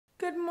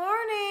Good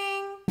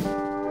morning.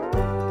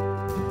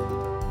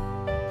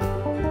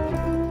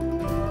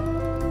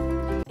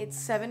 It's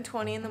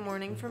 7:20 in the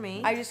morning for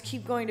me. I just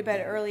keep going to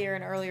bed earlier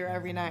and earlier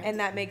every night, and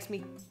that makes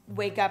me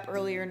wake up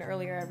earlier and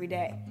earlier every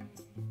day.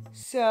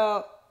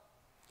 So,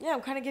 yeah,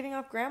 I'm kind of giving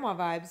off grandma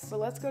vibes, but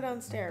let's go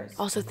downstairs.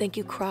 Also, thank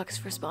you Crocs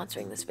for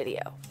sponsoring this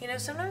video. You know,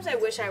 sometimes I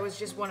wish I was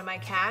just one of my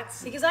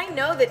cats, because I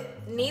know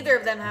that neither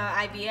of them have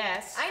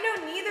IBS. I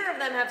know neither of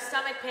them have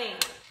stomach pain.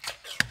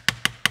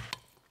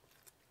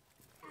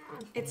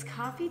 It's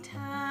coffee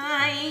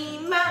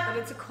time, but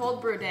it's a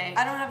cold brew day.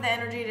 I don't have the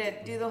energy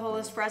to do the whole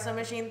espresso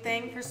machine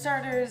thing. For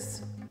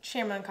starters,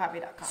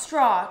 CHAMBERLAINCOFFEE.com.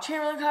 Straw,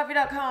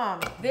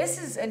 CHAMBERLAINCOFFEE.com.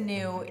 This is a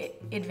new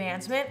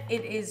advancement.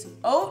 It is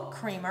oat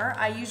creamer.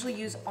 I usually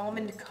use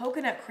almond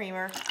coconut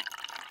creamer.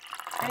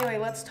 Anyway,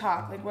 let's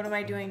talk. Like, what am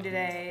I doing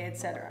today,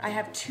 etc. I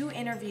have 2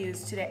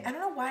 interviews today. I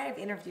don't know why I have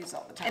interviews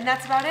all the time. And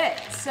that's about it.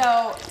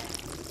 So,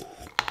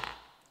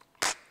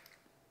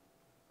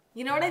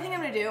 you know what I think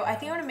I'm gonna do? I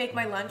think I'm gonna make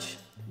my lunch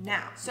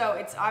now. So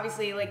it's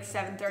obviously like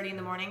 7:30 in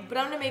the morning, but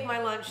I'm gonna make my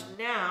lunch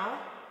now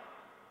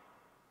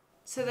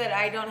so that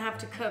I don't have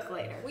to cook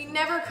later. We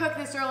never cook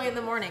this early in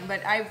the morning,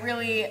 but I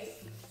really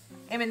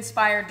am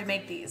inspired to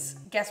make these.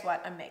 Guess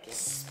what I'm making?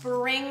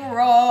 Spring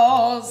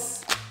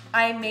rolls.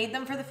 I made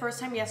them for the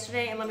first time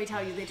yesterday, and let me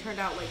tell you, they turned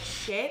out like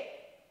shit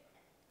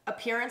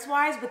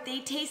appearance-wise, but they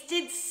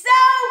tasted so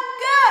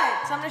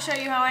good. So I'm gonna show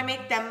you how I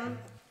make them.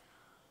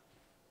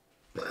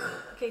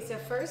 Okay, so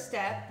first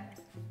step,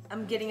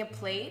 I'm getting a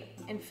plate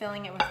and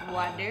filling it with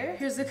water.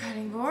 Here's the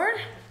cutting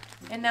board.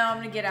 And now I'm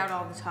gonna get out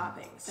all the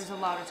toppings. There's a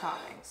lot of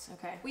toppings,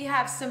 okay? We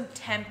have some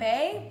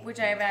tempeh, which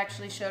I have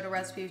actually showed a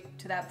recipe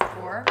to that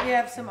before. We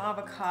have some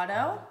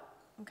avocado,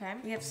 okay?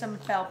 We have some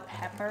bell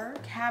pepper,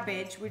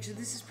 cabbage, which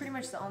this is pretty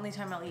much the only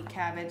time I'll eat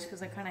cabbage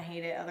because I kind of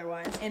hate it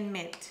otherwise, and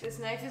mint. This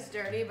knife is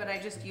dirty, but I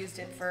just used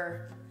it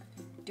for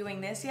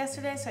doing this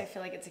yesterday, so I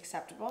feel like it's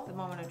acceptable. The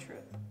moment of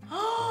truth.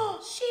 Oh,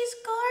 she's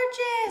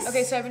gorgeous.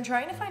 Okay, so I've been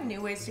trying to find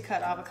new ways to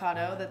cut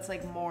avocado that's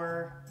like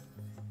more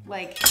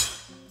like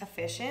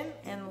efficient,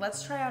 and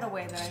let's try out a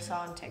way that I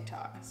saw on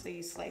TikTok. So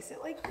you slice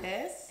it like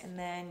this, and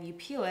then you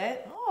peel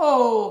it.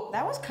 Oh,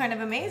 that was kind of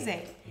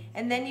amazing.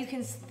 And then you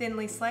can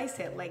thinly slice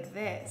it like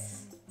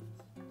this.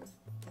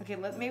 Okay,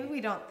 maybe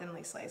we don't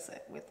thinly slice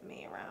it with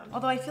me around.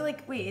 Although I feel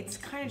like, wait, it's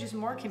kind of just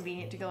more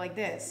convenient to go like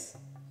this.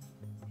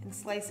 And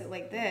slice it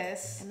like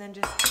this, and then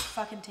just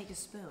fucking take a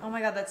spoon. Oh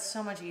my god, that's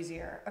so much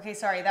easier. Okay,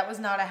 sorry, that was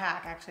not a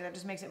hack, actually. That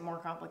just makes it more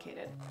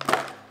complicated.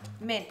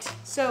 Mint.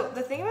 So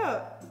the thing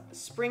about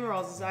spring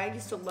rolls is I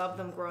used to love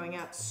them growing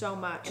up so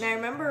much. And I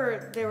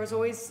remember there was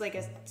always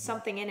like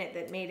something in it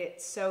that made it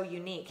so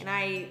unique. And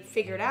I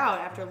figured out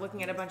after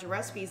looking at a bunch of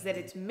recipes that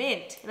it's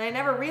mint. And I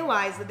never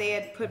realized that they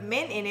had put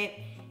mint in it.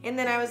 And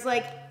then I was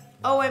like,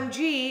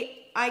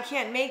 OMG, I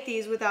can't make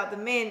these without the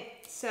mint.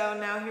 So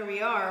now here we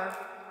are.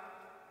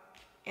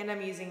 And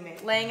I'm using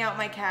mint. Laying out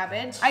my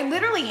cabbage. I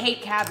literally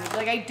hate cabbage.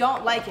 Like, I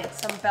don't like it.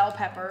 Some bell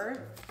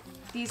pepper.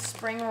 These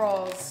spring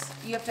rolls,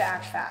 you have to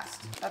act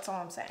fast. That's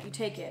all I'm saying. You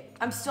take it.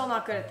 I'm still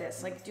not good at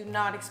this. Like, do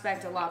not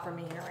expect a lot from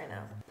me here right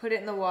now. Put it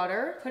in the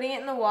water. Putting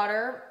it in the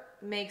water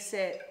makes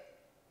it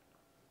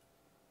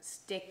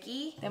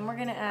sticky. Then we're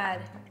gonna add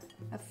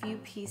a few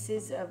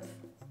pieces of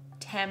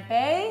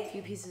tempeh, a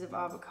few pieces of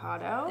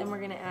avocado. Then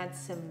we're gonna add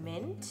some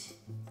mint.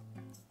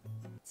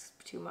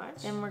 Too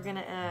much. Then we're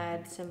gonna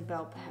add some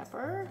bell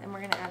pepper, and we're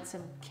gonna add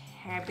some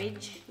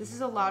cabbage. This is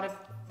a lot of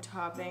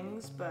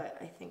toppings, but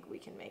I think we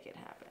can make it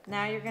happen.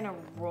 Now you're gonna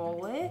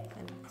roll it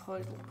and pull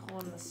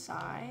in the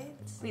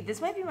sides. Wait,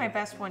 this might be my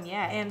best one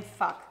yet. And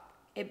fuck,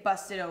 it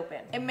busted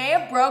open. It may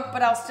have broke,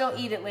 but I'll still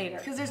eat it later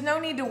because there's no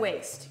need to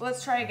waste.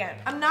 Let's try again.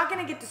 I'm not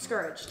gonna get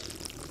discouraged.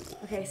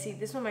 Okay, see,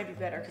 this one might be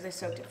better because I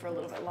soaked it for a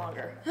little bit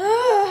longer.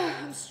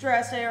 I'm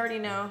stressed. I already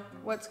know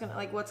what's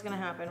gonna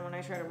happen when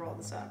I try to roll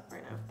this up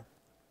right now.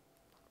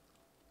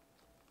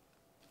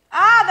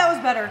 Ah, that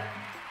was better.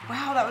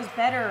 Wow, that was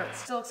better. It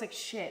still looks like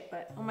shit,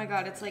 but oh my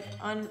god, it's like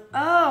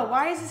oh,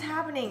 why is this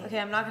happening? Okay,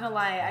 I'm not gonna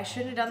lie. I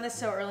shouldn't have done this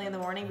so early in the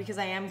morning because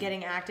I am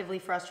getting actively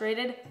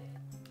frustrated.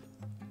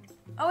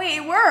 Oh wait,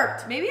 it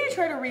worked. Maybe I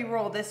try to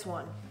re-roll this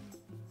one.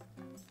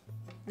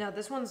 No,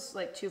 this one's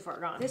like too far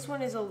gone. This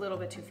one is a little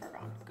bit too far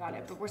gone. Got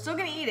it, but we're still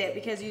gonna eat it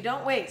because you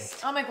don't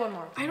waste. I'll make one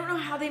more. I don't know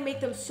how they make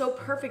them so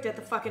perfect at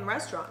the fucking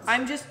restaurants.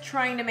 I'm just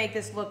trying to make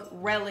this look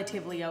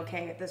relatively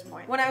okay at this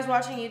point. When I was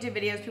watching YouTube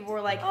videos, people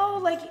were like, oh,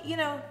 like, you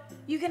know,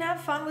 you can have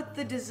fun with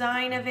the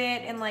design of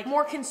it and like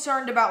more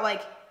concerned about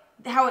like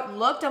how it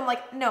looked. I'm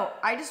like, no,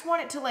 I just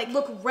want it to like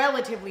look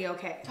relatively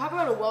okay. Talk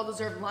about a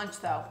well-deserved lunch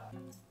though.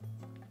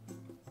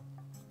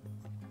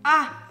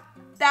 Ah.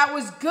 That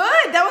was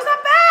good. That was not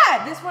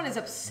bad. This one is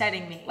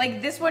upsetting me.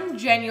 Like, this one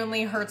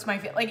genuinely hurts my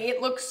feelings. Like, it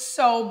looks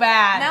so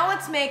bad. Now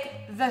let's make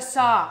the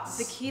sauce.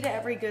 The key to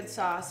every good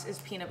sauce is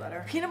peanut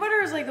butter. Peanut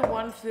butter is like the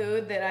one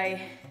food that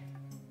I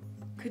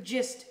could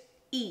just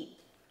eat.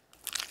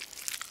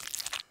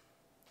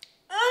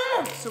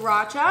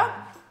 Sriracha,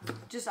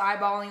 just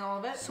eyeballing all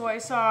of it. Soy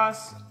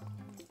sauce,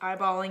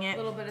 eyeballing it. A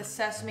little bit of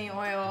sesame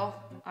oil.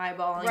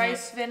 Eyeballing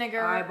rice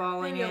vinegar.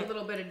 Eyeballing maybe a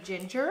little bit of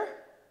ginger.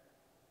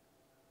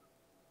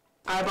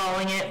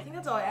 Eyeballing it. I think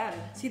that's all I added.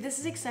 See, this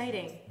is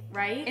exciting,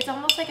 right? It's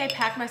almost like I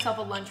packed myself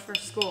a lunch for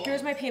school.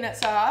 Here's my peanut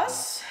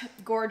sauce.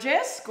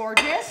 Gorgeous,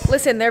 gorgeous.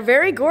 Listen, they're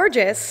very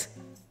gorgeous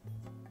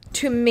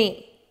to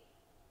me.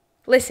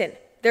 Listen,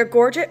 they're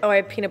gorgeous. Oh, I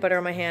have peanut butter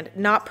on my hand.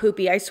 Not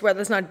poopy. I swear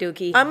that's not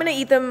dookie. I'm gonna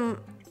eat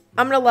them.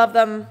 I'm gonna love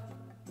them.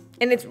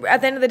 And it's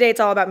at the end of the day, it's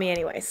all about me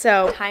anyway.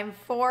 So time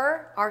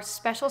for our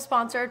special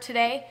sponsor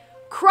today,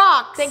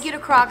 Crocs. Thank you to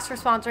Crocs for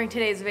sponsoring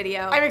today's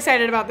video. I'm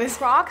excited about this.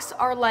 Crocs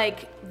are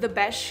like the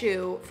best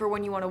shoe for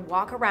when you want to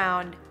walk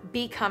around,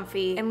 be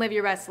comfy, and live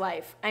your best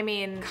life. I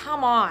mean,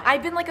 come on.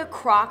 I've been like a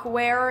Croc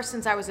wearer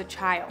since I was a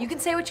child. You can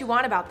say what you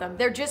want about them.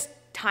 They're just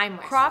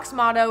timeless. Crocs'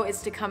 motto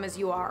is to come as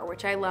you are,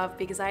 which I love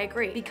because I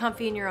agree. Be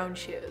comfy in your own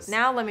shoes.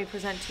 Now let me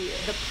present to you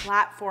the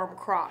platform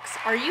Crocs.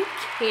 Are you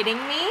kidding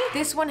me?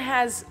 This one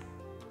has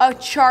a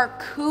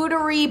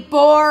charcuterie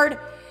board.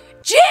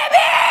 Jimmy!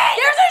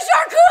 There's a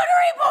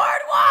charcuterie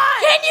board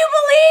one! Can you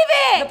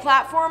believe it? The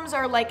platforms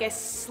are like a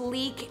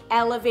sleek,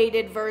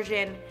 elevated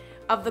version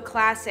of the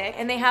classic,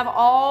 and they have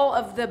all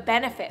of the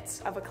benefits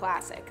of a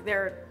classic.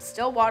 They're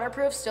still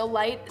waterproof, still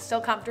light,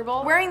 still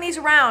comfortable. Wearing these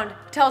around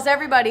tells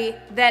everybody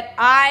that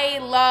I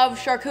love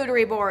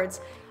charcuterie boards.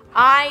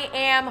 I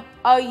am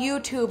a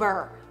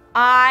YouTuber.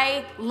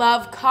 I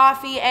love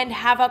coffee and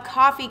have a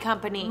coffee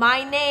company.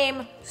 My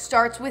name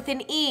starts with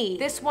an E.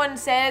 This one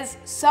says,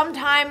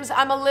 sometimes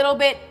I'm a little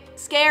bit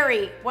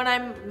scary when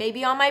I'm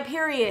maybe on my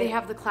period. They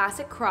have the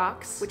classic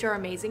Crocs, which are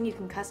amazing. You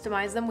can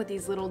customize them with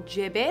these little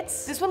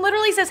gibbets. This one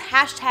literally says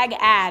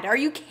 #ad. Are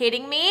you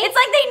kidding me? It's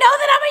like they know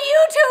that I'm a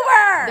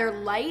YouTuber.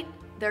 They're light,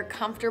 they're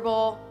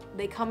comfortable.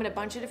 They come in a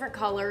bunch of different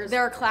colors.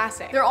 They're a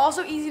classic. They're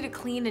also easy to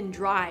clean and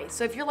dry.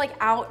 So if you're like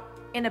out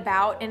and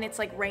about and it's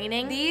like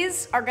raining,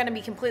 these are gonna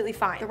be completely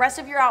fine. The rest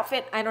of your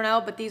outfit, I don't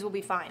know, but these will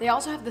be fine. They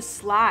also have the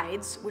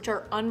slides, which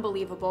are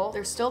unbelievable.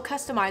 They're still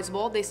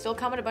customizable. They still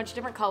come in a bunch of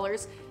different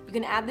colors. You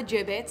can add the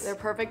gibbets. They're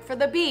perfect for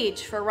the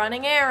beach, for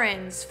running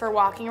errands, for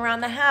walking around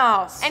the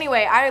house.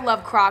 Anyway, I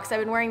love Crocs. I've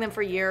been wearing them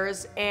for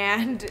years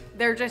and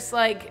they're just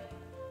like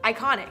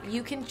iconic.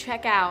 You can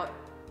check out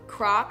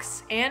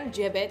Crocs and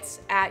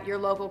gibbets at your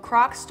local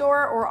Crocs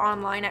store or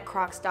online at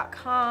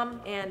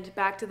crocs.com. And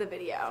back to the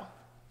video.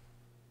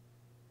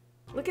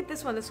 Look at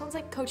this one. This one's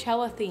like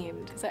Coachella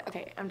themed.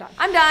 Okay, I'm done.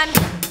 I'm done.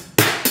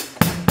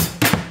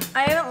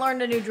 I haven't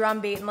learned a new drum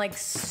beat in like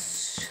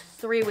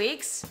 3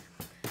 weeks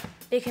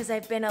because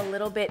I've been a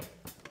little bit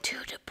too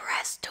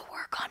depressed to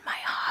work on my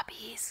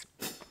hobbies.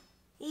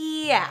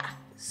 Yeah.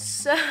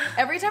 So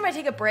every time I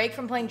take a break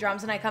from playing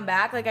drums and I come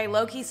back, like I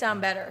low-key sound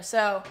better.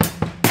 So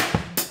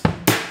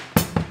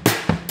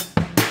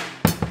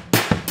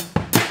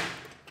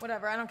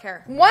whatever, I don't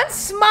care.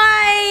 Once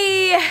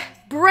my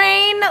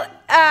brain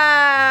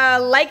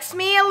likes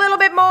me a little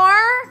bit more,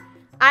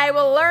 I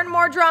will learn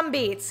more drum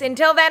beats.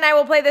 Until then, I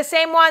will play the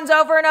same ones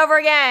over and over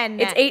again.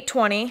 It's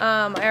 8:20.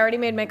 I already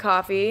made my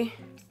coffee.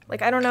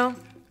 Like, I don't know.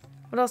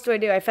 What else do?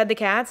 I fed the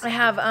cats. I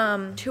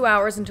have 2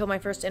 hours until my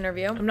first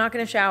interview. I'm not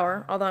gonna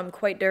shower, although I'm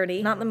quite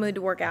dirty. Not in the mood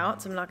to work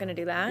out, so I'm not gonna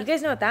do that. You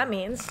guys know what that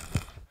means.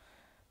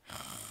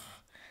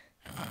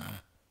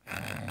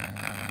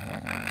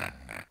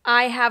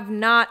 I have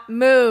not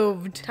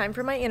moved. Time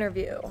for my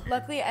interview.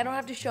 Luckily, I don't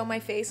have to show my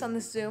face on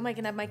the Zoom. I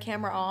can have my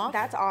camera off.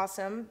 That's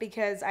awesome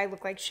because I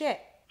look like shit.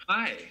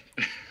 Hi.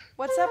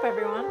 What's up,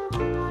 everyone?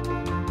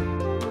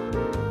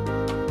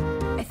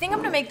 I think I'm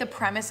gonna make the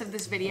premise of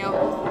this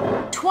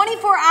video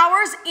 24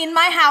 hours in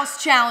my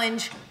house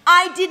challenge.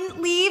 I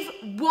didn't leave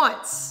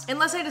once.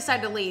 Unless I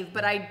decide to leave,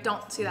 but I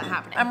don't see that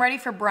happening. I'm ready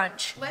for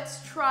brunch.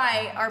 Let's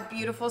try our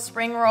beautiful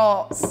spring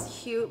rolls.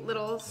 Cute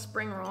little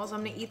spring rolls.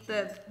 I'm gonna eat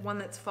the one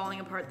that's falling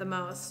apart the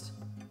most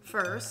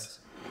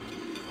first,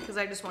 because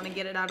I just wanna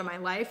get it out of my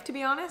life, to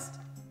be honest.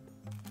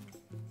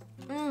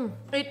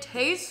 It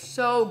tastes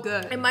so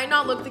good. It might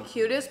not look the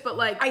cutest, but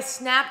like, I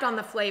snapped on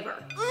the flavor.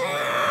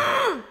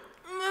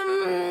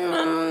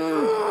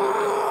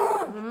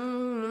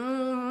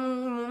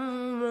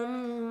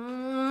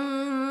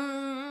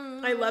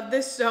 I love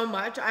this so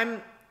much.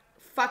 I'm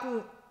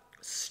fucking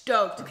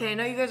stoked. Okay, I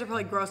know you guys are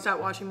probably grossed out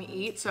watching me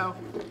eat, so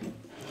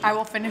I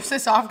will finish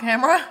this off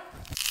camera.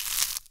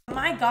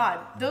 My God,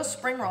 those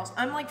spring rolls,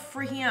 I'm like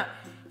freaking out.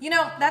 You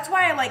know, that's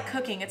why I like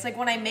cooking. It's like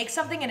when I make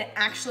something and it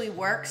actually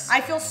works,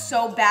 I feel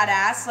so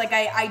badass. Like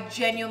I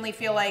genuinely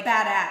feel like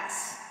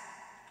badass.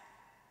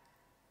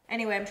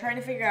 Anyway, I'm trying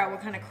to figure out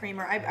what kind of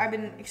creamer. I've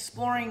been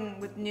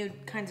exploring with new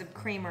kinds of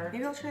creamer.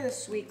 Maybe I'll try the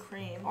sweet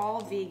cream. All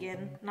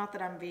vegan. Not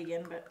that I'm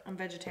vegan, but I'm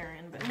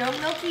vegetarian. But no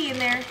milky in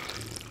there.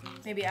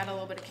 Maybe add a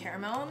little bit of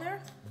caramel in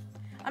there.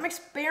 I'm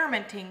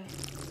experimenting.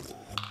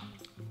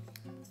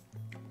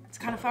 It's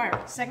kind of fire.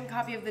 Second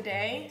coffee of the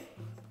day.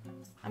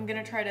 I'm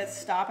gonna try to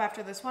stop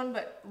after this one,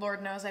 but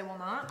Lord knows I will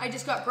not. I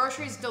just got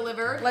groceries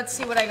delivered. Let's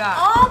see what I got.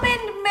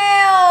 Almond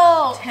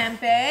milk!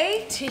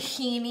 Tempeh,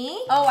 tahini.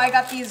 Oh, I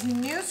got these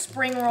new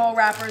spring roll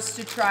wrappers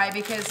to try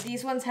because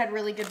these ones had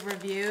really good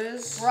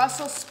reviews.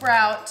 Brussels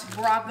sprout,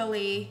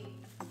 broccoli,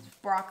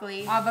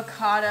 broccoli,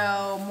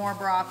 avocado, more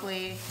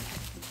broccoli.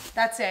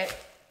 That's it.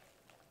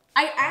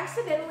 I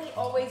accidentally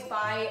always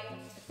buy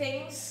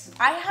things.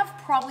 I have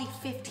probably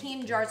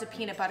 15 jars of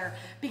peanut butter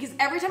because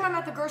every time I'm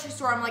at the grocery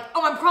store, I'm like,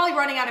 oh, I'm probably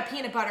running out of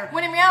peanut butter.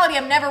 When in reality,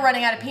 I'm never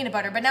running out of peanut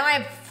butter, but now I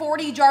have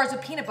 40 jars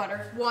of peanut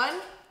butter. 1,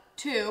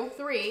 2,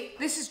 3.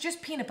 This is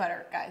just peanut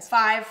butter, guys.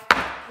 5.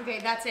 Okay,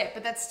 that's it,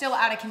 but that's still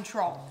out of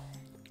control.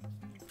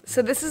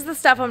 So this is the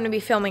stuff I'm gonna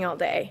be filming all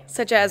day,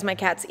 such as my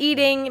cat's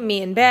eating,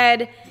 me in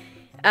bed.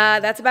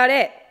 That's about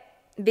it,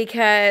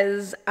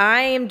 because I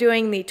am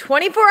doing the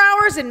 24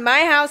 hours in my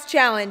house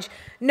challenge.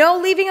 No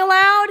leaving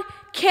allowed.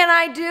 Can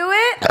I do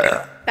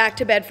it? Back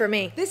to bed for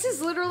me. This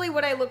is literally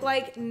what I look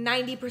like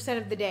 90%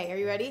 of the day. Are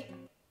you ready?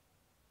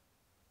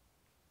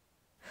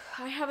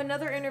 I have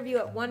another interview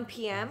at 1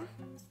 p.m.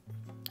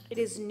 It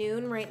is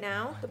noon right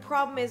now. The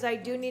problem is I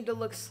do need to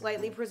look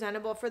slightly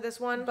presentable for this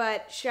one,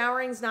 but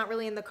showering's not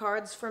really in the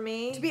cards for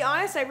me. To be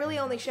honest, I really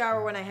only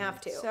shower when I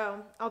have to,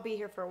 so I'll be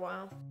here for a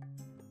while.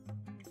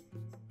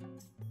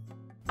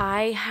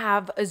 I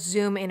have a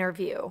Zoom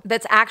interview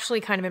that's actually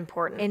kind of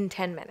important in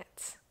 10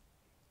 minutes.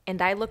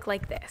 And I look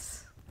like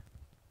this.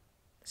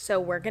 So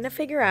we're gonna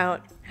figure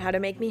out how to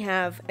make me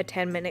have a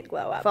 10-minute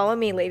glow up. Follow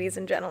me, ladies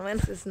and gentlemen.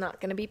 This is not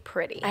gonna be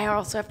pretty. I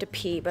also have to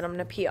pee, but I'm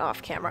gonna pee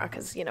off camera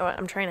because you know what?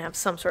 I'm trying to have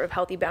some sort of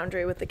healthy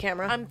boundary with the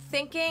camera. I'm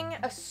thinking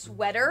a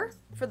sweater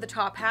for the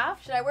top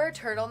half. Should I wear a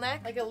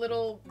turtleneck? Like a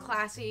little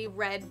classy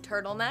red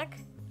turtleneck?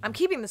 I'm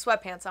keeping the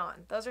sweatpants on.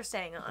 Those are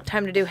staying on.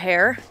 Time to do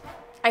hair.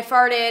 I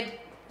farted.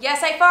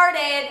 Yes, I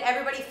farted.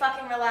 Everybody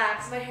fucking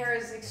relax. My hair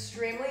is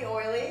extremely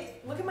oily.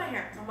 Look at my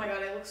hair. Oh my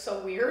God, I look so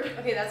weird.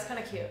 Okay, that's kind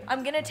of cute.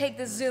 I'm gonna take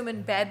the Zoom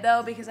in bed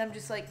though because I'm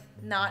just like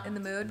not in the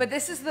mood. But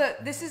this is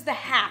the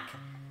hack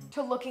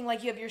to looking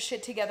like you have your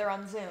shit together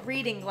on Zoom.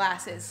 Reading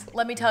glasses.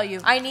 Let me tell you,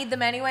 I need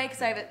them anyway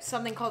because I have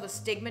something called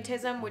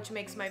astigmatism, which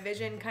makes my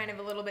vision kind of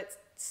a little bit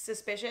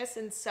suspicious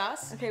and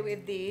sus. Okay, we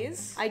have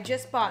these. I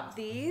just bought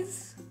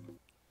these.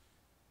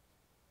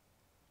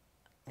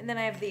 And then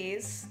I have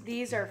these.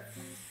 These are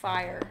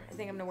fire. I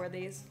think I'm gonna wear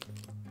these.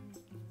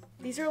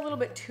 These are a little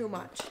bit too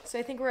much. So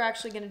I think we're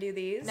actually gonna do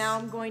these. Now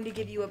I'm going to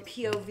give you a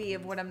POV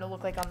of what I'm gonna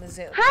look like on the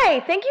Zoom.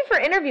 Hi, thank you for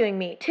interviewing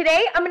me.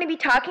 Today I'm gonna be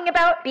talking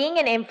about being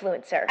an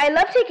influencer. I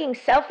love taking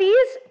selfies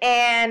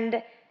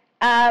and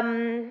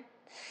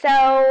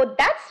so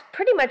that's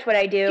pretty much what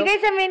I do. Do you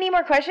guys have any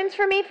more questions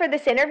for me for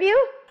this interview?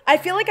 I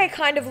feel like I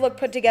kind of look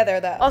put together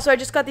though. Also, I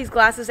just got these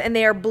glasses and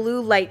they are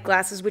blue light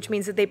glasses, which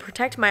means that they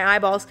protect my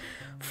eyeballs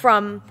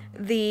from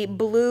the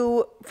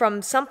blue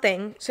from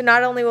something. So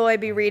not only will I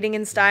be reading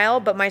in style,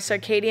 but my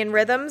circadian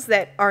rhythms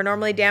that are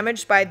normally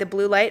damaged by the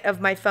blue light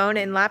of my phone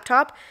and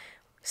laptop,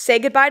 say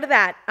goodbye to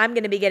that. I'm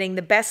gonna be getting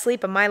the best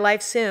sleep of my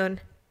life soon.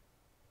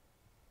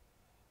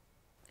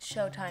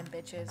 Showtime,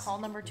 bitches. Call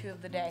number 2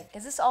 of the day.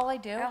 Is this all I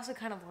do? I also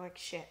kind of look like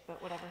shit,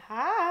 but whatever.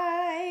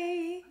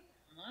 Hi.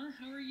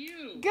 How are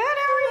you? Good,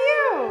 how are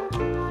you?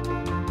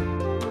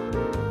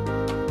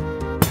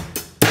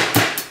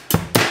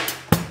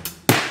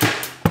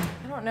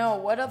 I don't know,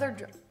 what other,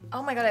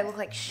 oh my God, I look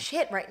like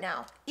shit right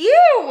now.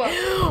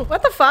 Ew!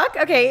 What the fuck?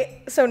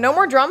 Okay, so no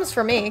more drums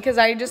for me, because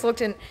I just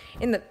looked in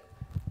the,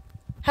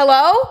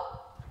 hello?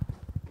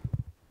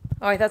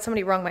 Oh, I thought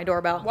somebody rung my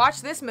doorbell.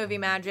 Watch this movie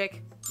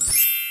magic.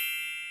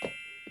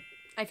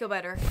 I feel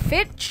better.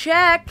 Fit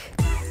check.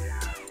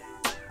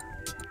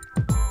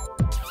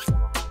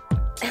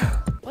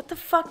 What the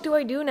fuck do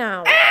I do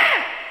now?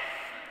 Ah!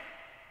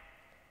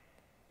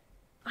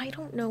 I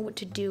don't know what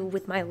to do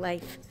with my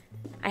life.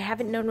 I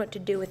haven't known what to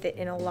do with it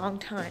in a long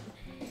time.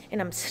 And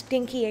I'm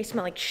stinky. I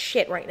smell like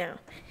shit right now.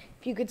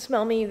 If you could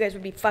smell me, you guys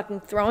would be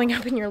fucking throwing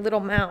up in your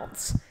little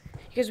mouths.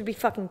 You guys would be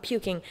fucking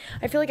puking.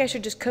 I feel like I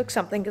should just cook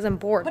something because I'm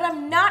bored. But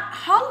I'm not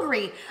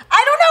hungry.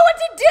 I don't know what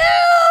to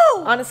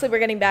do! Honestly, we're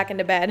getting back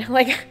into bed.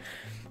 Like,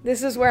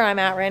 this is where I'm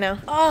at right now.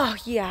 Oh,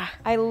 yeah.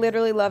 I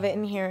literally love it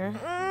in here.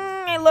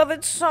 I love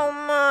it so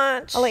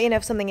much. I'll let you know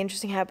if something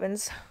interesting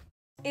happens.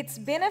 It's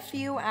been a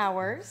few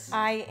hours.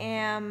 I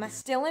am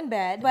still in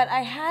bed, but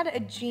I had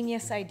a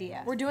genius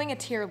idea. We're doing a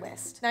tier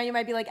list. Now you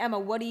might be like, Emma,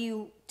 what are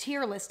you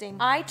tier listing?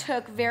 I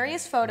took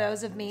various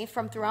photos of me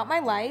from throughout my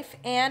life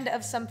and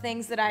of some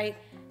things that I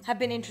have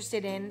been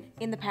interested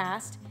in the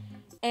past,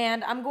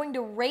 and I'm going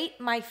to rate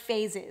my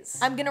phases.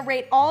 I'm gonna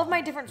rate all of my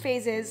different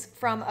phases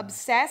from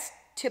obsessed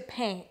to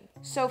pain.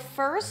 So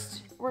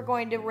first, we're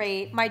going to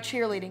rate my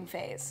cheerleading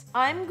phase.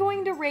 I'm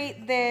going to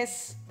rate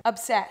this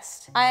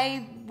obsessed.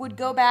 I would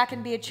go back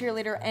and be a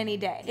cheerleader any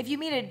day. If you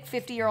meet a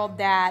 50-year-old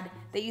dad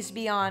that used to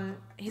be on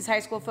his high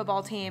school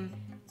football team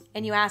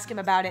and you ask him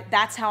about it,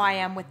 that's how I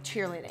am with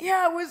cheerleading.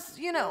 Yeah, it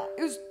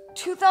was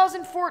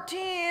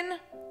 2014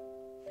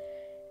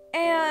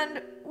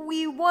 and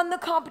we won the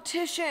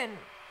competition.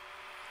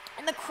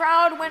 And the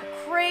crowd went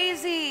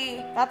crazy.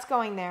 That's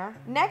going there.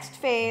 Next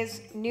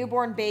phase,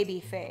 newborn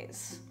baby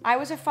phase. I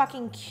was a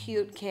fucking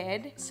cute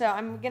kid, so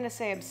I'm gonna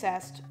say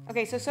obsessed.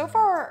 Okay, so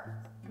far,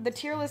 the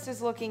tier list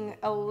is looking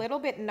a little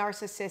bit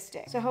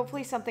narcissistic. So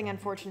hopefully something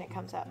unfortunate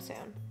comes up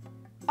soon.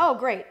 Oh,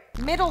 great.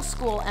 Middle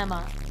school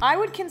Emma. I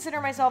would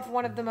consider myself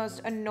one of the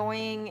most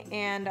annoying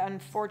and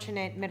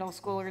unfortunate middle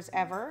schoolers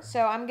ever.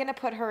 So I'm gonna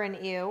put her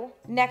in ew.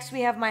 Next we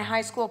have my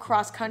high school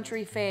cross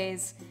country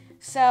phase.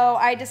 So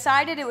I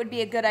decided it would be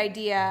a good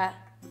idea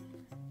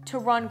to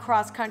run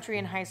cross country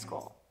in high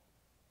school.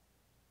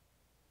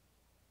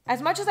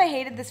 As much as I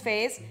hated this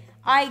phase,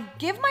 I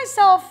give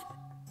myself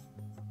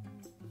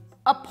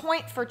a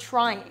point for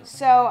trying.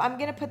 So I'm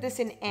gonna put this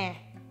in eh,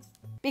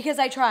 because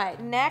I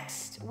tried.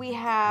 Next, we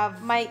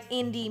have my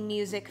indie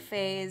music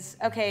phase.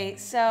 Okay,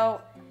 so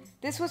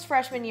this was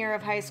freshman year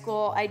of high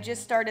school. I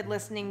just started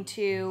listening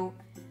to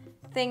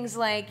things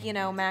like, you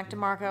know, Mac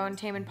DeMarco and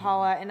Tame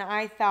Impala, and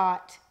I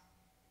thought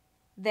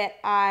that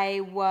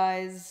I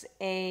was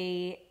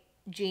a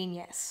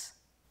genius.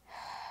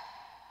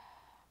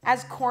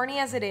 As corny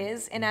as it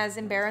is, and as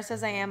embarrassed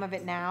as I am of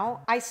it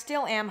now, I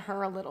still am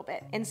her a little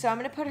bit. And so I'm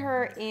gonna put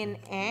her in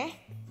eh,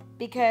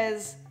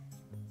 because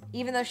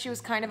even though she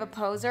was kind of a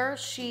poser,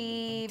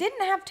 she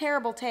didn't have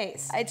terrible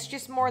taste. It's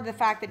just more the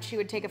fact that she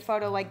would take a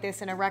photo like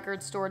this in a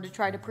record store to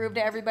try to prove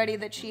to everybody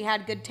that she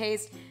had good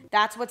taste.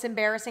 That's what's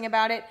embarrassing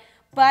about it.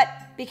 But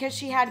because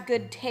she had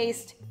good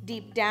taste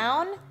deep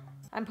down,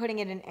 I'm putting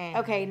it in A.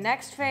 Okay,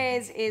 next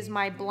phase is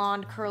my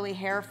blonde curly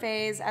hair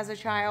phase as a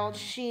child.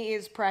 She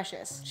is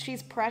precious.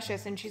 She's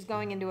precious and she's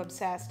going into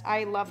obsessed.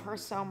 I love her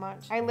so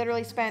much. I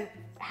literally spent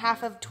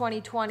half of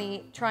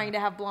 2020 trying to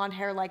have blonde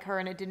hair like her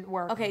and it didn't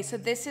work. Okay, so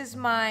this is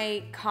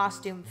my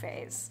costume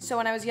phase. So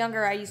when I was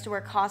younger, I used to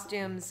wear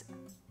costumes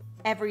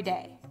every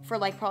day for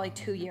like probably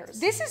 2 years.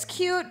 This is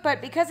cute,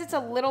 but because it's a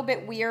little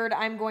bit weird,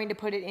 I'm going to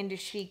put it into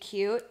she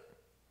cute,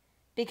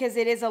 because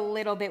it is a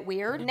little bit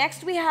weird.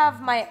 Next, we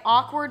have my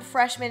awkward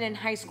freshman in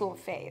high school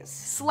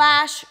phase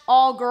 /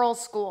 all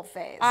girls school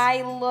phase.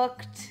 I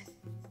looked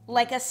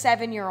like a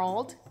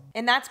 7-year-old,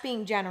 and that's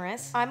being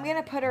generous. I'm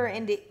gonna put her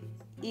into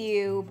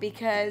ew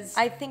because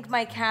I think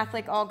my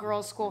Catholic all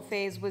girls school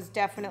phase was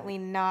definitely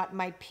not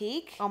my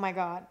peak. Oh my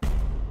God.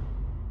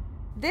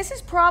 This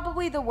is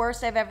probably the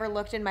worst I've ever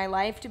looked in my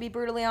life, to be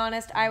brutally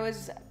honest. I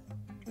was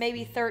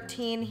maybe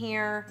 13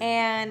 here,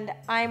 and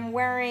I'm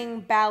wearing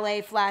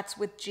ballet flats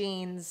with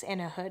jeans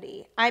and a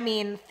hoodie. I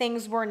mean,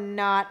 things were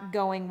not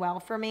going well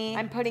for me.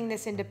 I'm putting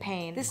this into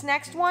pain. This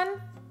next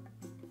one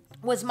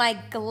was my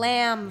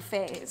glam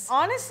phase.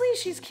 Honestly,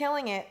 she's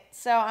killing it,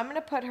 so I'm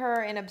gonna put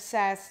her in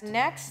obsessed.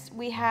 Next,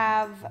 we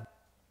have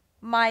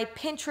my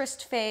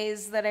Pinterest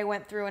phase that I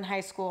went through in high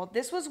school.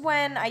 This was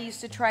when I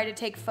used to try to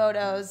take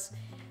photos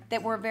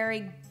that were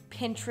very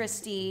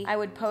Pinteresty. I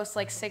would post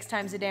like 6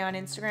 times a day on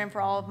Instagram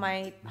for all of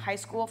my high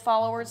school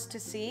followers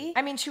to see.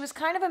 I mean, she was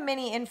kind of a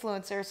mini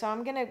influencer, so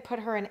I'm gonna put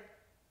her in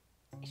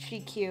she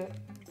cute.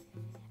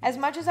 As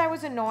much as I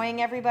was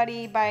annoying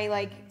everybody by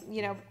like,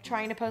 you know,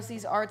 trying to post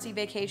these artsy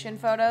vacation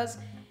photos,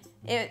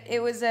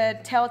 it was a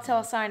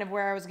telltale sign of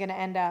where I was gonna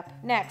end up.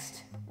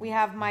 Next, we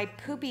have my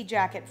poopy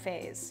jacket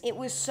phase. It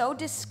was so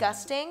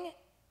disgusting.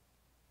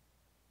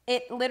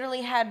 It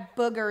literally had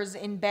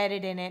boogers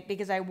embedded in it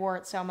because I wore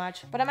it so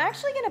much. But I'm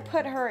actually gonna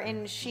put her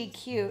in she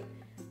cute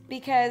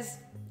because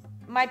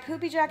my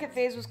poopy jacket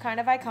phase was kind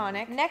of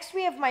iconic. Next,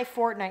 we have my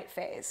Fortnite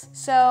phase.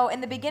 So in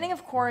the beginning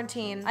of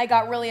quarantine, I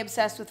got really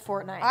obsessed with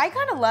Fortnite. I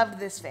kind of loved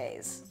this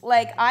phase.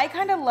 Like, I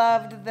kind of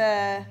loved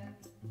the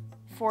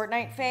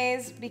Fortnite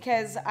phase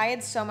because I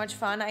had so much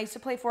fun. I used to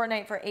play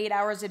Fortnite for 8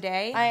 hours a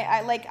day.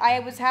 I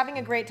was having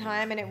a great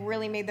time, and it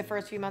really made the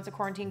first few months of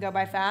quarantine go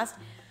by fast.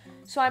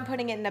 So I'm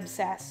putting it in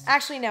obsessed.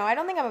 Actually, no, I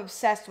don't think I'm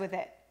obsessed with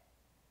it.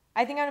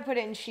 I think I'm gonna put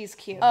it in she's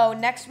cute. Oh,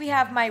 next we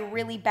have my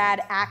really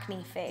bad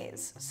acne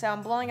phase. So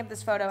I'm blowing up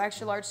this photo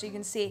extra large so you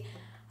can see.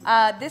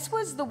 This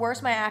was the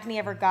worst my acne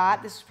ever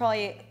got. This was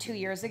probably 2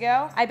 years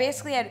ago. I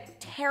basically had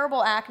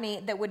terrible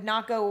acne that would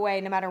not go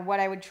away no matter what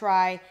I would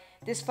try.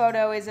 This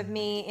photo is of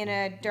me in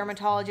a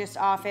dermatologist's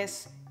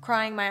office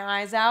crying my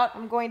eyes out.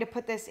 I'm going to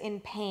put this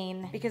in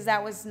pain because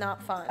that was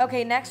not fun.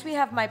 Okay, next we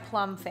have my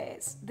plum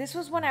phase. This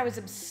was when I was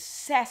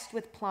obsessed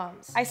with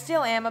plums. I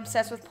still am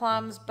obsessed with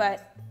plums,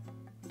 but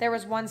there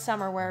was one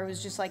summer where it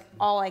was just like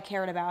all I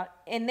cared about.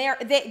 And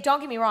they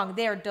don't get me wrong,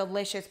 they are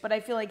delicious, but I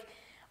feel like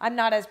I'm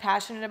not as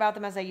passionate about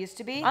them as I used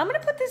to be. I'm gonna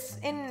put this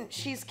in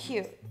she's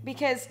cute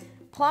because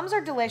plums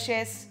are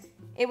delicious.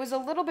 It was a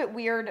little bit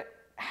weird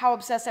how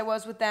obsessed I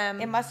was with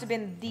them. It must have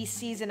been the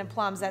season of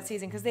plums that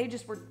season because they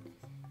just were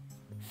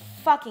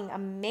fucking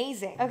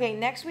amazing. Okay,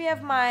 next we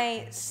have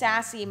my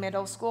sassy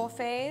middle school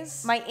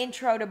phase, my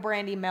intro to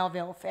Brandy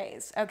Melville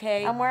phase,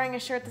 okay? I'm wearing a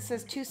shirt that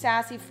says too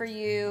sassy for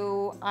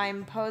you.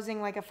 I'm posing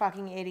like a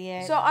fucking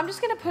idiot. So I'm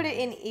just gonna put it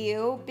in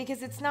ew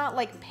because it's not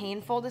like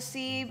painful to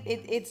see.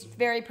 It's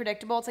very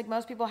predictable. It's like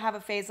most people have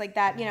a phase like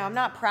that. You know, I'm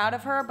not proud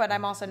of her, but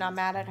I'm also not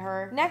mad at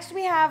her. Next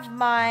we have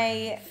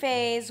my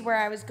phase where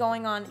I was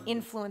going on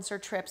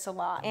influencer trips a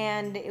lot.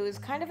 And it was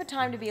kind of a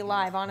time to be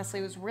alive,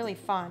 honestly. It was really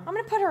fun. I'm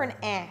gonna put her in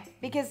eh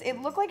because it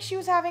looked like she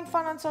was having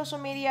fun on social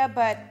media,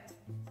 but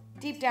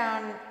deep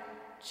down,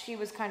 she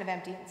was kind of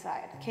empty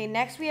inside. Okay,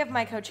 next we have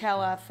my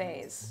Coachella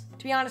phase.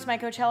 To be honest, my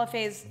Coachella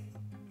phase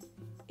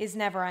is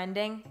never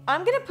ending.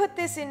 I'm gonna put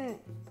this in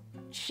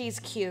She's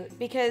Cute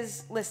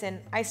because,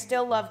 listen, I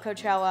still love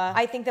Coachella.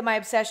 I think that my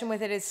obsession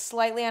with it is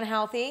slightly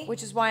unhealthy,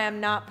 which is why I'm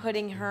not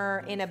putting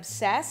her in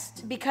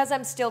Obsessed. Because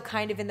I'm still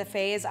kind of in the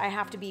phase, I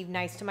have to be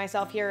nice to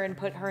myself here and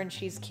put her in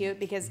She's Cute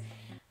because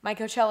my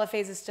Coachella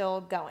phase is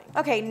still going.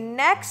 Okay,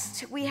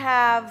 next we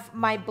have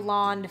my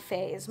blonde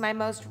phase, my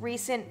most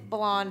recent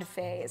blonde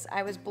phase.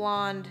 I was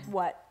blonde,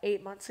 what,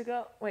 8 months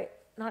ago? Wait,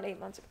 not 8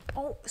 months ago.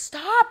 Oh,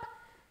 stop!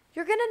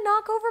 You're gonna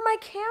knock over my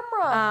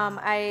camera.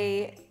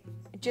 I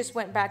just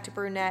went back to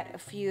brunette a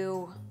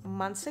few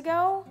months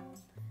ago,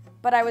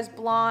 but I was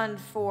blonde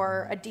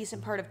for a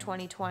decent part of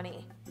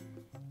 2020.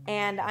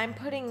 And I'm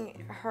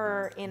putting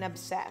her in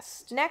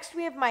Obsessed. Next,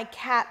 we have my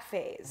cat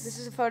phase. This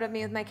is a photo of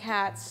me with my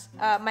cats.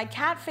 My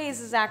cat phase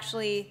is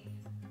actually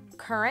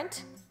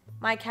current.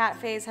 My cat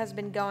phase has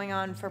been going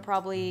on for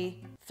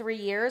probably 3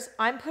 years.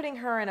 I'm putting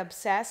her in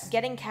Obsessed.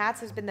 Getting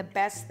cats has been the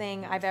best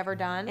thing I've ever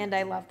done, and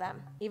I love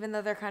them. Even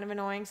though they're kind of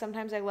annoying,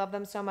 sometimes I love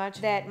them so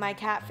much that my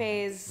cat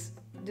phase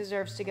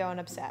deserves to go in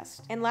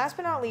Obsessed. And last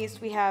but not least,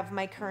 we have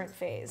my current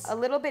phase. A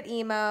little bit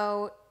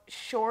emo,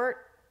 short,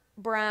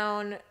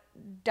 brown,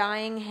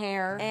 dyeing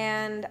hair.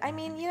 And I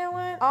mean, you know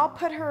what? I'll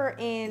put her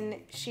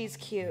in She's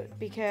Cute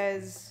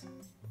because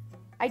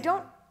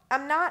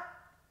I'm not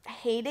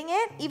hating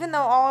it, even though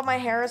all of my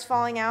hair is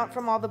falling out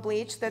from all the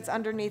bleach that's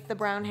underneath the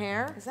brown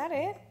hair. Is that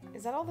it?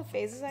 Is that all the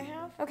phases I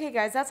have? Okay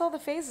guys, that's all the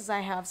phases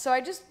I have. So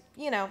I just,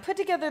 you know, put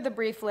together the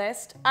brief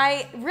list.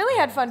 I really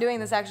had fun doing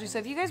this actually, so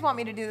if you guys want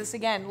me to do this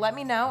again, let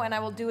me know and I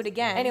will do it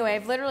again. Anyway,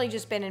 I've literally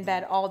just been in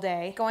bed all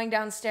day, going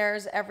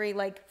downstairs every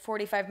like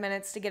 45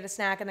 minutes to get a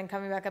snack and then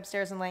coming back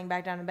upstairs and laying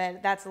back down in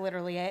bed. That's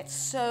literally it.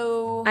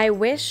 So I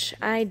wish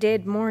I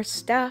did more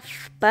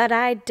stuff, but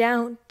I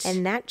don't,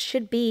 and that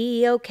should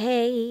be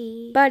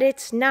okay. But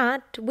it's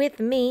not with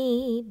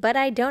me, but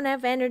I don't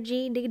have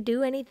energy to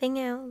do anything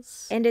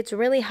else. And it's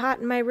really hot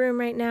in my room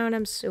right now and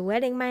I'm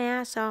sweating my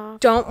ass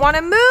off. don't want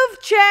to move,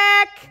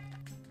 check.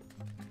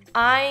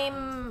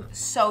 I'm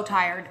so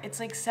tired. It's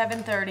like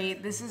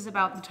 7:30. This is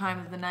about the time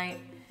of the night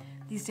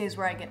these days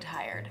where I get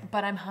tired,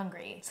 but I'm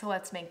hungry, so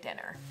let's make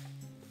dinner.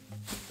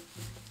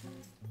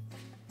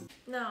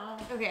 No.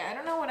 Okay, I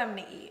don't know what I'm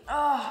gonna eat.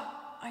 Oh,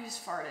 I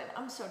just farted.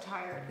 I'm so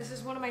tired. This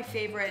is one of my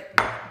favorite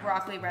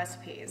broccoli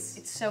recipes.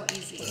 It's so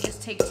easy. You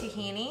just take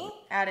tahini,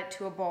 add it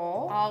to a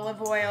bowl,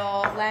 olive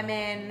oil,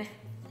 lemon.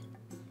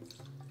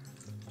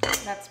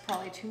 That's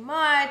probably too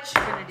much.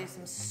 We're gonna do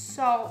some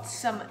salt,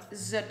 some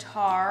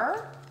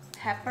za'atar,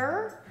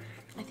 pepper.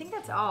 I think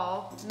that's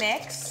all.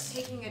 Mix,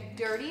 taking a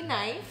dirty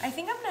knife. I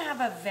think I'm gonna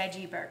have a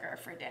veggie burger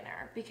for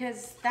dinner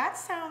because that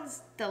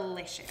sounds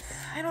delicious.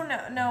 I don't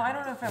know, no, I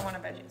don't know if I want a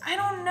veggie. I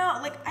don't know,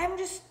 like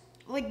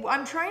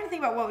I'm trying to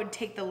think about what would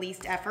take the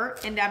least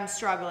effort and I'm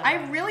struggling. I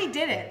really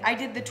did it. I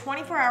did the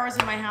 24 hours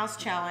in my house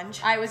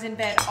challenge. I was in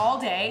bed all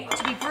day.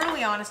 To be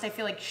brutally honest, I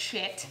feel like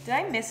shit. Did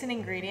I miss an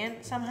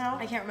ingredient somehow?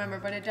 I can't remember,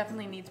 but it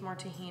definitely needs more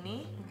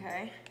tahini.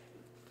 Okay.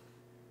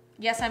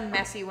 Yes, I'm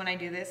messy when I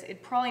do this.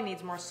 It probably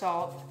needs more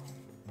salt.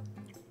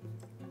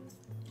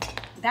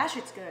 That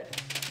shit's good.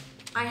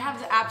 I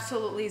have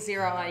absolutely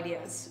zero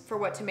ideas for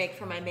what to make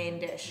for my main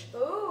dish.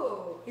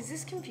 Ooh. Is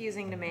this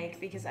confusing to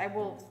make? Because I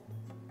will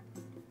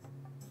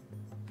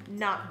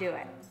not do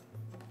it.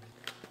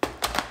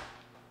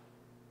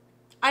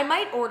 I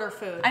might order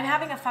food. I'm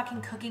having a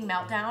fucking cooking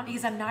meltdown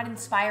because I'm not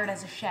inspired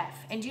as a chef.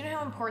 And do you know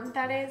how important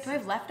that is? Do I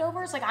have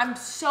leftovers? Like, I'm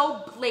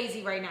so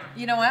lazy right now.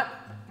 You know what?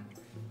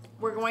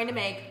 We're going to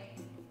make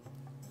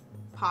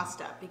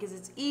pasta because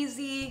it's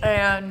easy.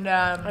 And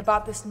I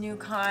bought this new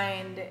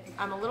kind.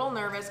 I'm a little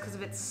nervous because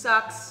if it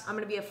sucks, I'm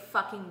gonna be a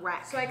fucking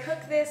wreck. So I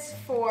cooked this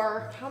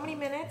for how many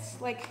minutes?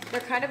 Like,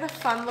 they're kind of a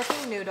fun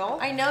looking noodle.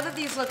 I know that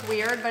these look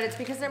weird, but it's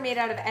because they're made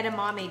out of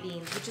edamame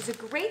beans, which is a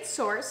great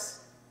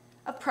source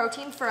of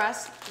protein for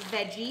us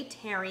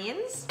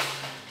vegetarians.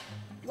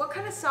 What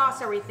kind of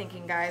sauce are we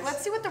thinking, guys?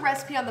 Let's see what the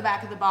recipe on the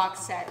back of the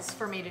box says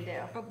for me to do.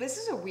 Oh, this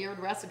is a weird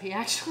recipe,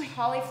 actually.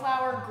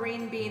 Cauliflower,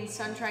 green beans,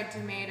 sun-dried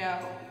tomato,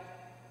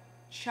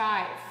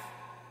 chive.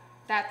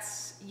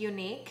 That's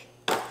unique.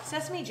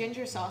 Sesame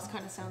ginger sauce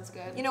kind of sounds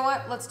good. You know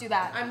what? Let's do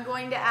that. I'm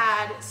going to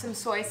add some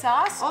soy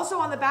sauce. Also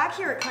on the back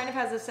here, it kind of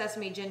has a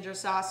sesame ginger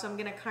sauce, so I'm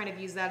gonna kind of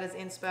use that as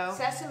inspo.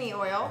 Sesame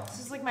oil. This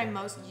is like my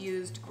most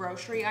used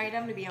grocery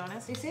item, to be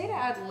honest. They say to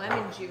add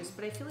lemon juice,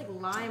 but I feel like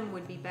lime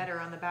would be better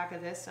on the back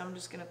of this, so I'm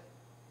just gonna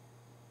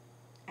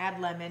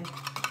add lemon.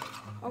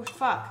 Oh,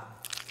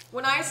 fuck.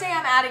 When I say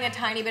I'm adding a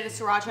tiny bit of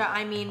sriracha,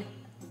 I mean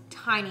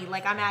tiny.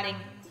 Like I'm adding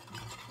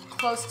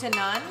close to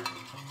none,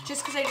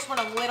 just because I just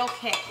want a little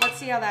kick. Let's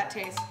see how that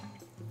tastes.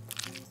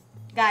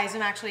 Guys,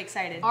 I'm actually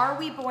excited. Are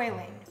we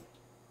boiling?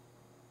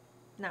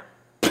 No.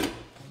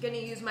 Gonna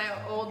use my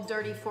old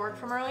dirty fork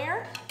from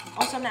earlier.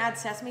 Also, I'm gonna add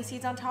sesame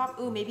seeds on top.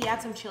 Ooh, maybe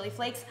add some chili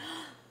flakes.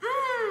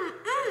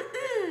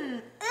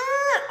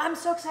 I'm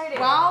so excited.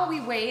 While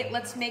we wait,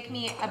 let's make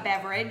me a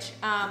beverage.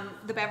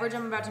 The beverage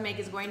I'm about to make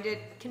is going to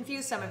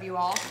confuse some of you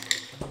all.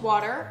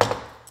 Water.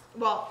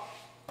 Well,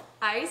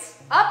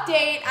 ice.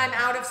 Update, I'm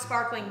out of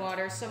sparkling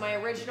water, so my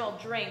original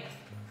drink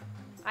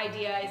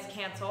idea is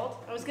canceled.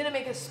 I was gonna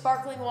make a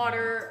sparkling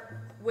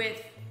water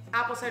with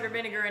apple cider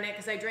vinegar in it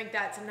because I drink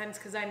that sometimes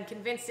because I'm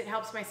convinced it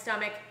helps my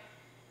stomach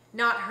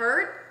not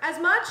hurt as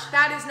much.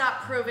 That is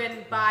not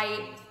proven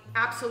by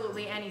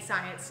absolutely any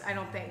science, I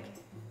don't think.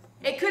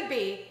 It could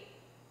be,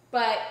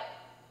 but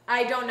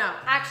I don't know.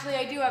 Actually,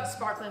 I do have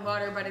sparkling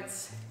water, but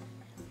it's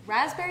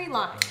raspberry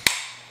lime.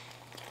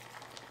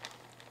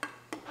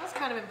 That's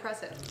kind of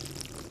impressive.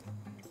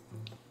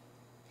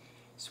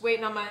 Just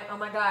waiting on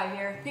my guy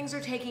here. Things are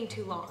taking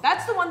too long.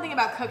 That's the one thing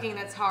about cooking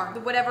that's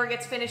hard. Whatever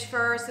gets finished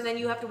first, and then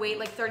you have to wait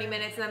like 30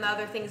 minutes, and then the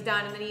other thing's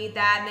done, and then you eat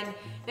that, and then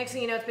next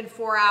thing you know, it's been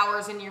 4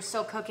 hours, and you're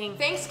still cooking.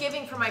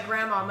 Thanksgiving for my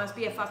grandma must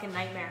be a fucking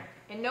nightmare,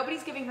 and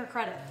nobody's giving her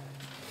credit.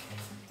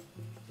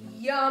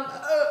 Yum.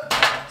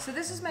 So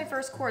this is my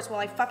first course while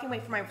I fucking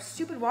wait for my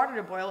stupid water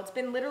to boil. It's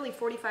been literally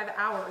 45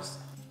 hours.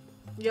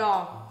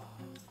 Y'all,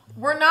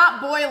 we're not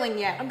boiling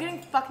yet. I'm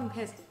getting fucking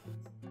pissed.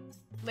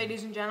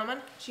 Ladies and gentlemen,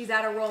 she's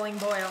at a rolling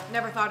boil.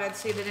 Never thought I'd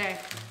see the day.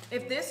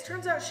 If this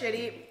turns out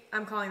shitty,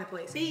 I'm calling the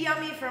police. Be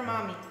yummy for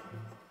mommy.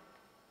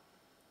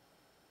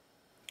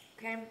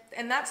 Okay,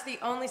 and that's the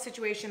only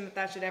situation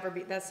that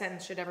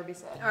sentence should ever be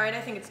said. All right,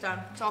 I think it's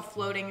done. It's all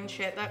floating and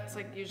shit. That's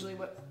like usually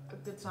what a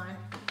good sign.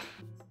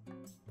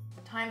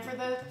 Time for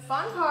the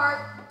fun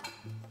part.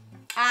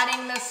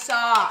 Adding the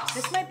sauce.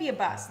 This might be a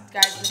bust,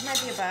 guys. This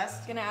might be a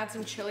bust. Gonna add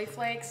some chili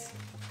flakes.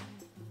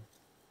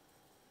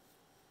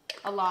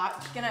 A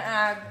lot. Gonna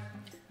add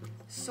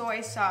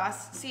soy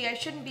sauce. See, I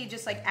shouldn't be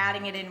just like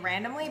adding it in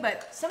randomly,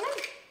 but sometimes,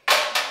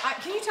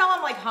 can you tell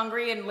I'm like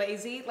hungry and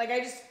lazy? Like I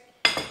just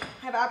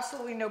have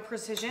absolutely no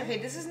precision. Okay,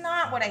 this is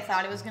not what I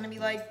thought it was gonna be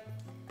like,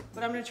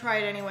 but I'm gonna try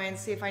it anyway and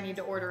see if I need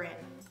to order in.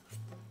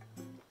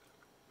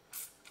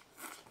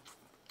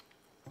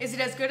 Is it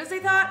as good as I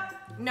thought?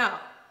 No.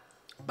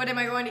 But am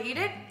I going to eat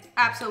it?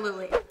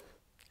 Absolutely.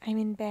 I'm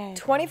in bed.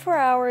 24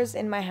 hours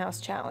in my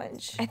house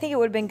challenge. I think it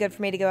would have been good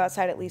for me to go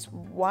outside at least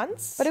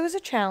once, but it was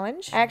a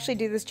challenge. I actually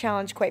do this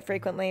challenge quite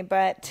frequently,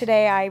 but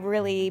today I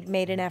really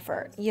made an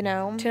effort, you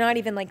know, to not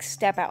even like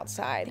step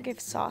outside. I think I have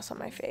sauce on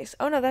my face.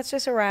 Oh no, that's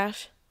just a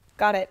rash.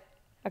 Got it.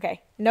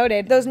 Okay,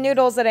 noted. Those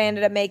noodles that I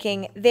ended up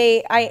making,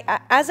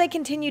 as I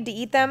continued to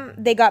eat them,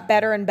 they got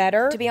better and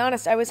better. To be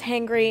honest, I was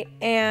hangry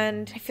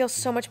and I feel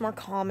so much more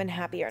calm and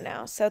happier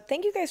now. So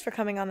thank you guys for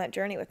coming on that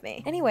journey with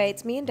me. Anyway,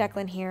 it's me and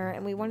Declan here,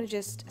 and we want to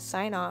just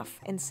sign off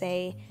and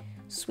say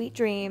sweet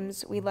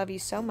dreams. We love you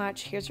so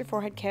much. Here's your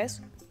forehead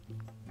kiss.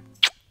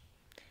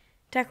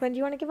 Declan, do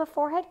you want to give a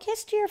forehead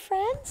kiss to your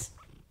friends?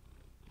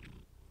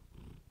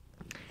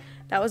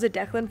 That was a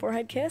Declan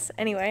forehead kiss.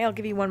 Anyway, I'll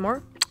give you one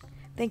more.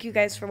 Thank you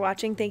guys for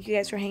watching. Thank you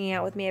guys for hanging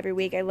out with me every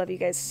week. I love you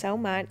guys so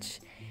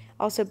much.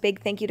 Also,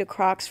 big thank you to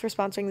Crocs for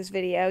sponsoring this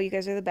video. You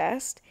guys are the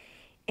best.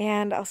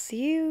 And I'll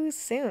see you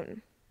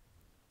soon.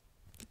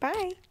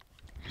 Bye.